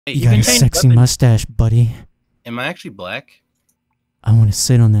Hey, You got a sexy mustache, buddy. Am I actually black? I want to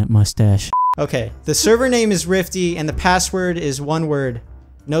sit on that mustache. Okay, the server name is Rifty, and the password is one word,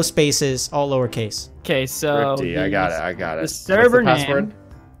 no spaces, all lowercase. Okay, so Rifty, I got it. The server What's the password? name.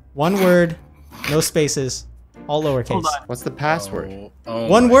 One word, no spaces, all lowercase. Hold on. What's the password? Oh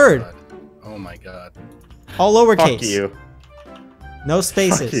One my word. God. Oh my god. All lowercase. Fuck you. No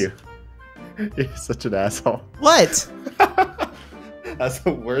spaces. Fuck you. You're such an asshole. What? That's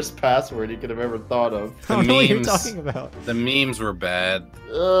the worst password you could have ever thought of. I don't know what you're talking about. The memes were bad.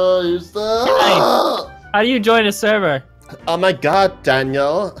 Oh, you suck. How do you join a server? Oh my god,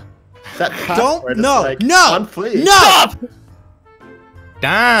 Daniel. That password is no, like no, on fleek. no!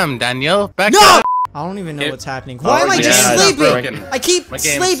 Damn, Daniel. Back No! up. I don't even know Yep. what's happening. Why am I yeah, just it's sleeping? broken. I keep My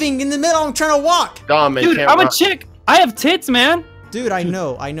game's- sleeping in the middle. I'm trying to walk. Dom, man, Dude, can't I'm a rock. chick. I have tits, man. Dude, I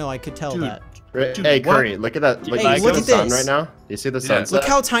know, I could tell Dude. that. Dude, Hey, what? Curry, look at that. Look, Hey, you see look the at sun this. right now? You see the Yeah. sunset? Look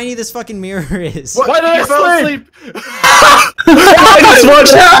how tiny this fucking mirror is. What? Why did I You fell sleep? asleep? I just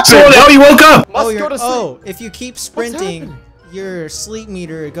watched happen. How you woke up? Oh, Must go to sleep. oh, if you keep sprinting, happening? your sleep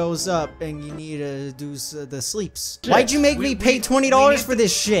meter goes up and you need to do the sleeps. Shit. Why'd you make me pay $20 need for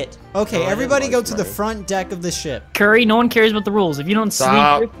this shit? Okay, Oh, I everybody didn't go like to the money. front deck of the ship. Curry, no one cares about the rules. If you don't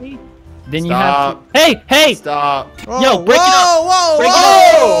Stop. sleep quickly, then you Stop. have to. Hey, hey! Stop. Oh, Yo, break it up. whoa, whoa, Break it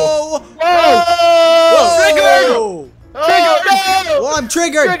whoa, up. whoa, Whoa! whoa. Trigger! Whoa, I'm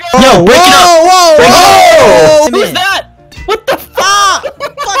triggered. Yo, break it up! Whoa, whoa, whoa. Who's that? What the fuck? Ah!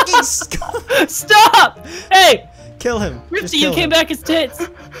 Fucking Stop! Hey! kill him. Just Rifty, you kill came him. back as tits.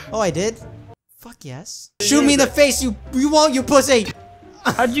 Oh, I did? Fuck yes. Shoot me in the face, you won't, you pussy.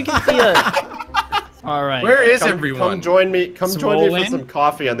 How'd you get the? Alright. Where is Come everyone? join me. Come join me for Swollen? some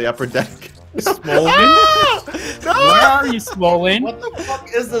coffee on the upper deck. Swollen? Where are you, Swollen? What the fuck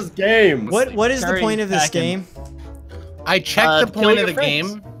is this game? What is the Curry point of this packing. game? I checked the kill point your of the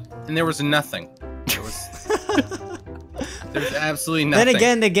friends. game, and there was nothing. There's absolutely nothing. Then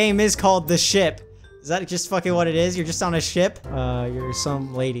again, the game is called The Ship. Is that just fucking what it is? You're just on a ship? You're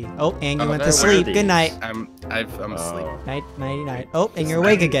some lady. Oh, and you Oh, went to there sleep. were Good night. I'm asleep. Night, nighty night. Oh, and you're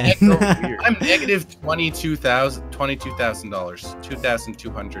awake again. I'm negative $22,000,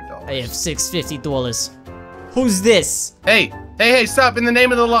 $2,200. I have $650. Who's this? Hey, stop! In the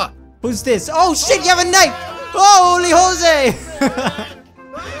name of the law. Who's this? Oh shit, you have a knife! Oh, holy Jose!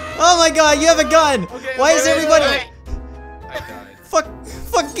 Oh my god, you have a gun! Why is everybody... I died.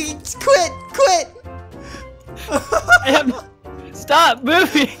 Fucking quit! I have... Stop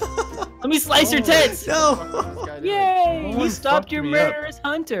moving! Let me slice your tits! No! Yay! Someone You stopped fucked your me up. murderous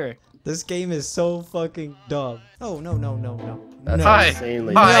hunter! This game is so fucking dumb. Oh, no. That's Hi.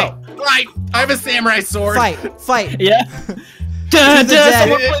 insanely Hi. Hi. I have a samurai sword. Fight! Yeah. Dun, the dun, death.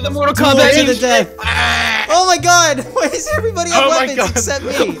 someone play the Mortal Duel Kombat to game. the death! Ah! Oh my god! Why does everybody have Oh my weapons God. except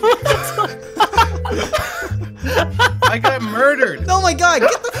me? I got murdered. Oh my god,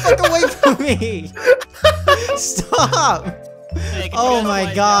 get the fuck away from me! Stop! Hey, can Oh you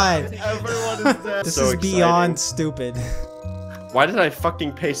my guys god. Everyone is dead. This So is exciting. beyond stupid. Why did I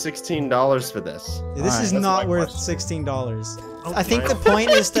fucking pay $16 for this? This is that's not my worth question. $16. I think the point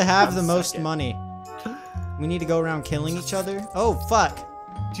is to have the most money. We need to go around killing each other. Oh, fuck.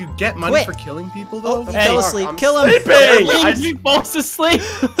 Do you get money Quit. for killing people Oh, though? he Hey, fell asleep. I'm Kill him! sleeping! Leave me falls asleep!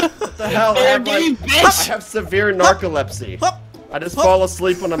 What the hell? I Fair have, game, like, I bitch! have severe narcolepsy. Hup. I just fall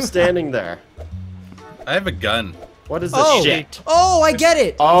asleep when I'm standing there. I have a gun. What is this Oh. shit? Oh, I get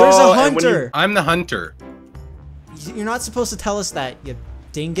it! Oh, There's a and when you- hunter! I'm the hunter. You're not supposed to tell us that, you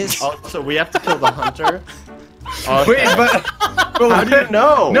dingus. Oh, so we have to kill the hunter? Okay. Wait, but How do you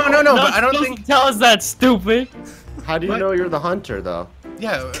know? No, but I don't Don't think. tell us that, stupid! How do you know you're the hunter, though?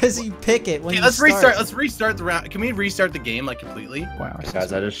 Yeah. Because you pick it when Okay, you let's start. restart. Let's restart the round. Can we restart the game like completely? Wow.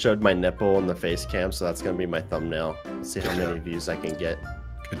 Guys, I just showed my nipple in the face cam, so that's gonna be my thumbnail. Let's see how many views I can get.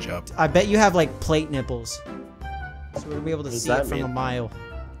 Good job. I bet you have like plate nipples. So we'll be able to What does see that it from mean? a mile.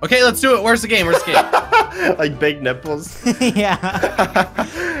 Okay, let's do it. Where's the game? Like big nipples.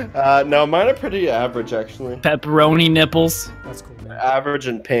 Yeah. No, mine are pretty average, actually. Pepperoni nipples. That's cool, man. Average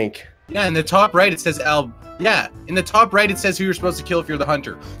and pink. Yeah, in the top right it says Al. Yeah, in the top right it says who you're supposed to kill if you're the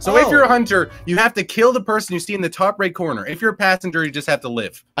hunter. So if Oh. you're a hunter, you have to kill the person you see in the top right corner. If you're a passenger, you just have to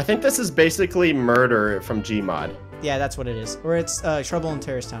live. I think this is basically murder from Gmod. Yeah, that's what it is. Or it's Trouble in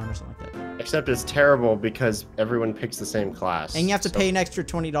Terrorist Town or something like that. Except it's terrible because everyone picks the same class. And you have to So- pay an extra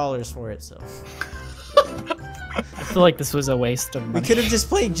 $20 for it, so. I feel like this was a waste of We money. could have just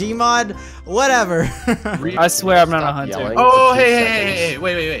played Gmod, whatever. I swear I'm not a Stop hunter. yelling Oh, for 2 hey, seconds.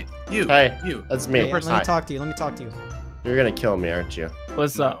 wait. You. Hey, You. that's me. Hey, let Hi. me talk to you. You're gonna kill me, aren't you?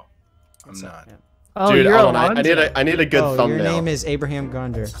 What's up? I'm not. Yeah. Oh, Dude, you're hold on. alive? I need a good Oh, thumbnail. your name is Abraham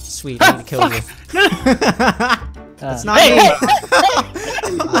Grunder. Sweet, I need to kill you. That's not Hey,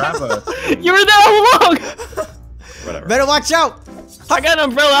 me. Bravo. You were there all along. Whatever. Better watch out. I got an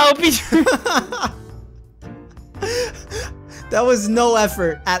umbrella. I'll be true. That was no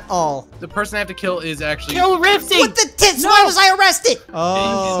effort at all. The person I have to kill is actually. Kill Rifty. What the tits? Why was I arrested?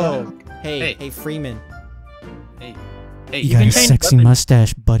 Oh. Hey. Hey, Freeman. Hey, You got a sexy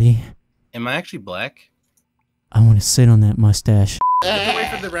mustache, buddy. Am I actually black? I want to sit on that mustache. You have to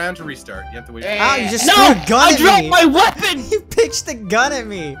wait for the round to restart. You have to wait. Ow, you just No, threw a gun I at dropped me. my weapon. You pitched a gun at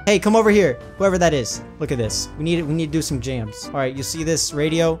me. Hey, come over here. Whoever that is. Look at this. We need to do some jams. All right, you see this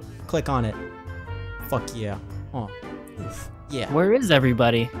radio? Click on it. Fuck yeah. Oh. Oof. Yeah. Where is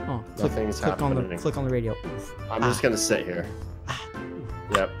everybody? Oh, Nothing's happening. click on the radio. Oof. I'm just gonna sit here.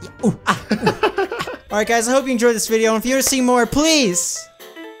 Yep. Ooh, All right, guys. I hope you enjoyed this video. And if you want to see more, please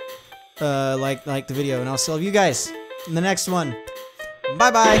like the video, and I'll see all of you guys in the next one.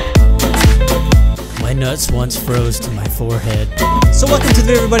 Bye bye. My nuts once froze to my forehead. So welcome to the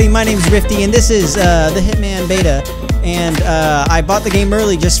video, everybody. My name is Rifty, and this is the Hitman beta. And I bought the game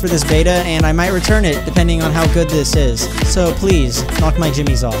early just for this beta, and I might return it depending on how good this is. So please knock my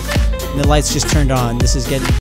jimmies off. And the lights just turned on. This is getting